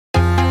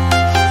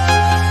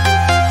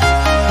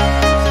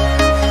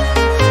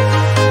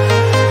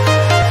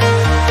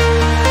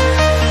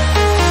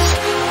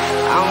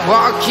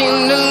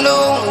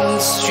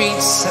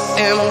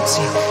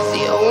empty.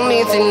 The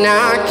only thing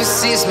I can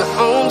see is my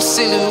own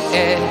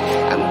silhouette.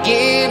 I'm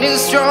getting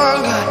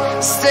stronger,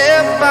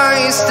 step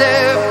by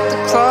step. The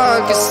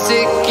clock is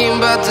ticking,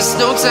 but there's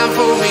no time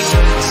for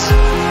regrets.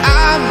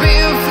 I've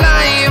been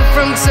flying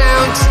from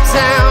town to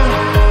town,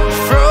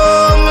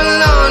 from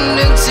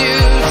London to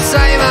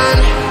Taiwan.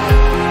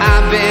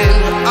 I've been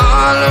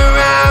all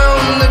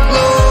around the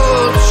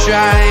globe,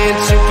 trying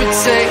to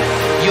protect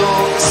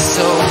your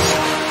soul.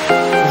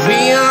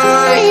 We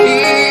are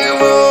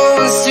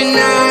heroes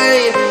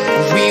tonight.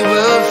 We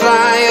will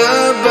fly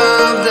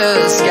above the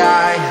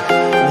sky.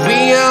 We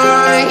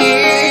are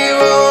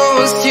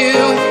heroes tonight.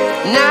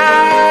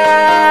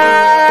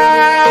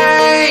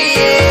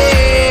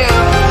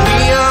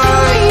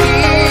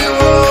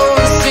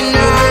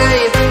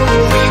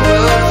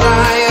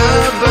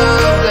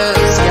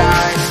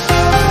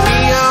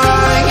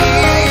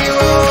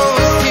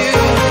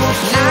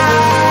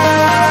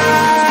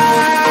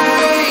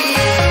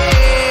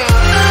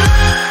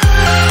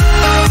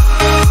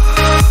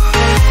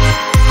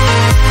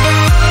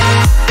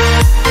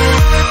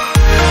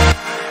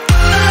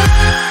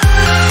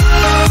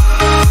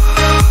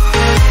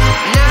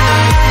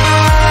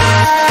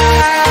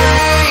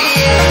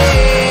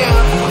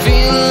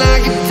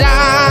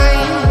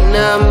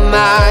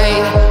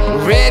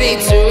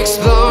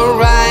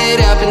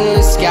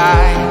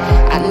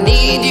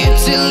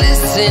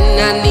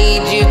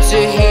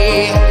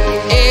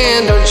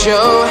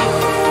 Show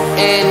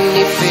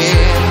any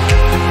fear.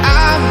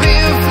 I've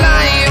been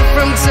flying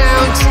from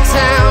town to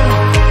town,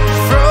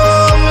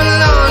 from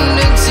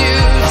London to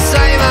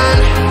Taiwan.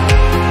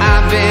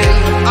 I've been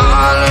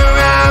all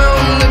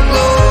around the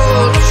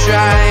globe,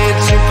 trying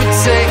to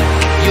protect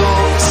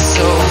your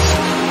soul.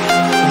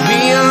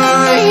 We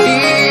are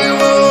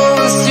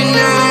heroes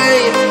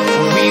tonight.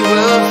 We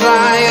will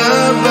fly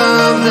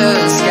above the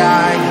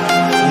sky.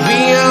 We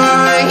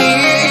are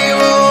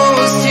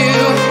heroes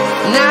tonight.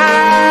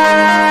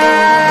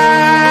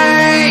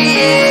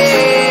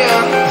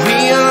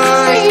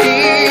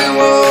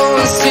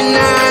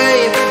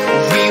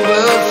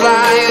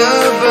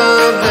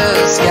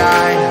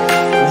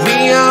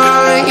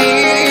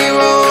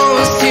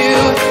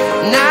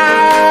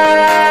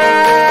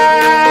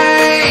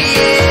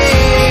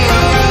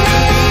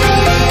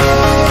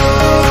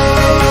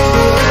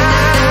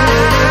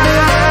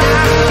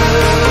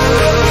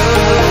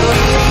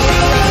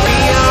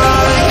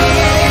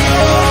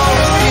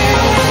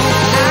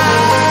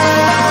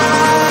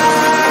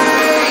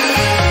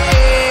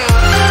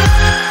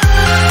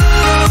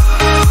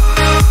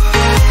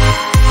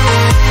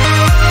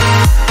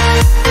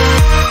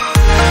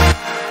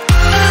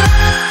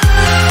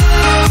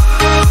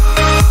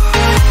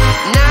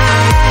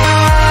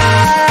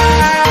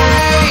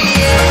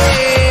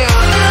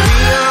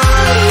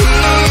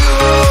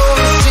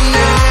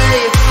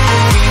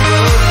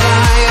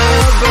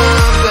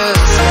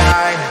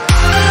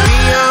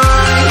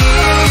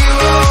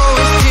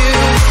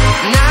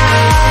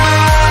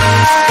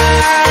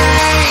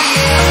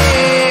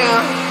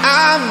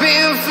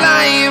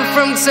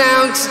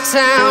 Town to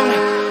town,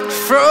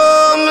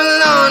 from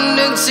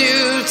London to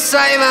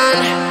Taiwan.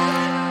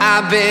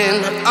 I've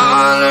been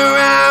all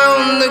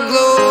around the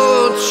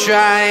globe,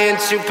 trying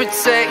to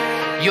protect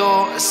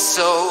your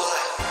soul.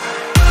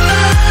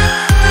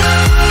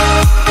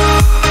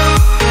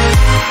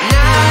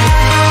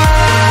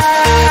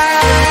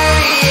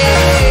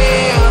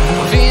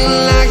 Feel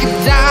like a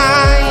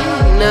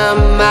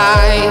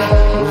dynamite,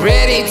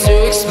 ready to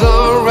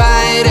explode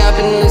right up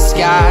in the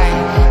sky.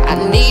 I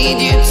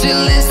need you to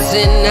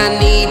listen, I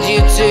need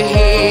you to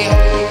hear,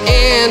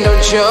 and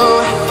don't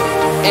show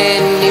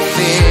any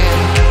fear.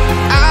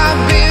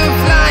 I've been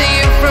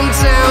flying from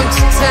town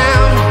to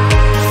town,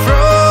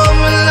 from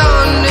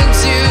London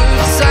to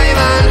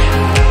Taiwan.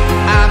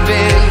 I've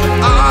been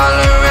all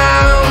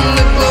around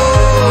the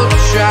globe,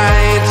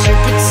 trying to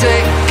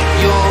protect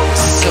your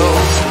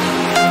soul.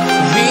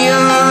 We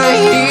are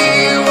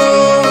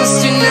heroes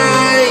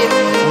tonight.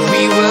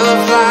 We will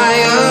fly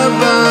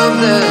above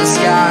the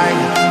sky.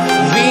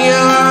 We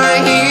are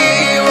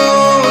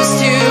heroes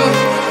tonight.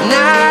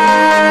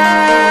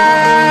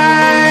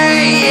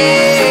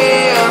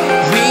 Yeah,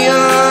 we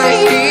are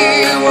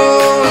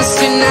heroes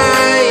tonight.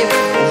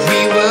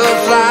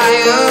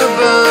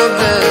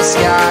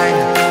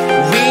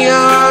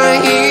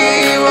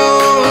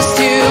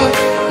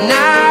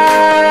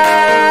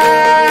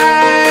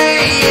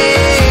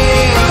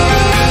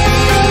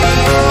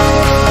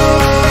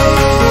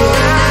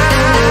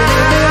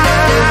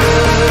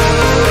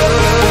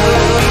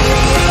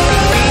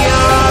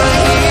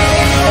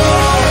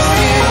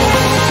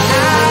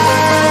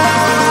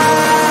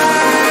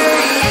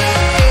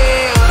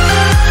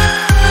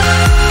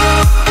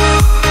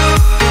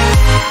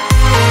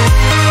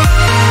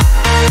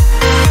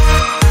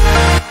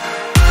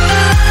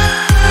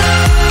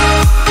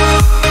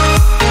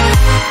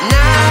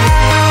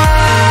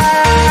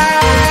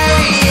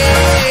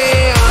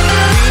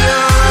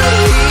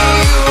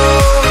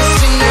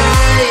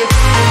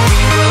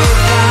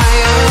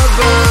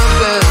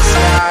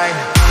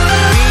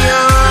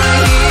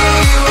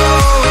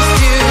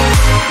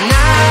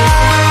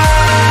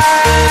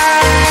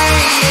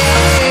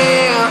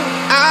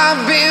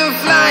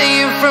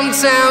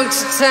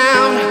 to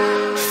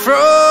town,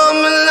 from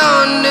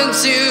London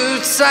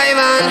to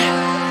Taiwan.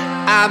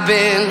 I've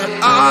been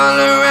all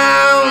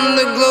around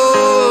the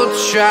globe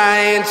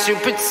trying to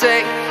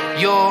protect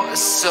your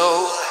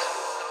soul.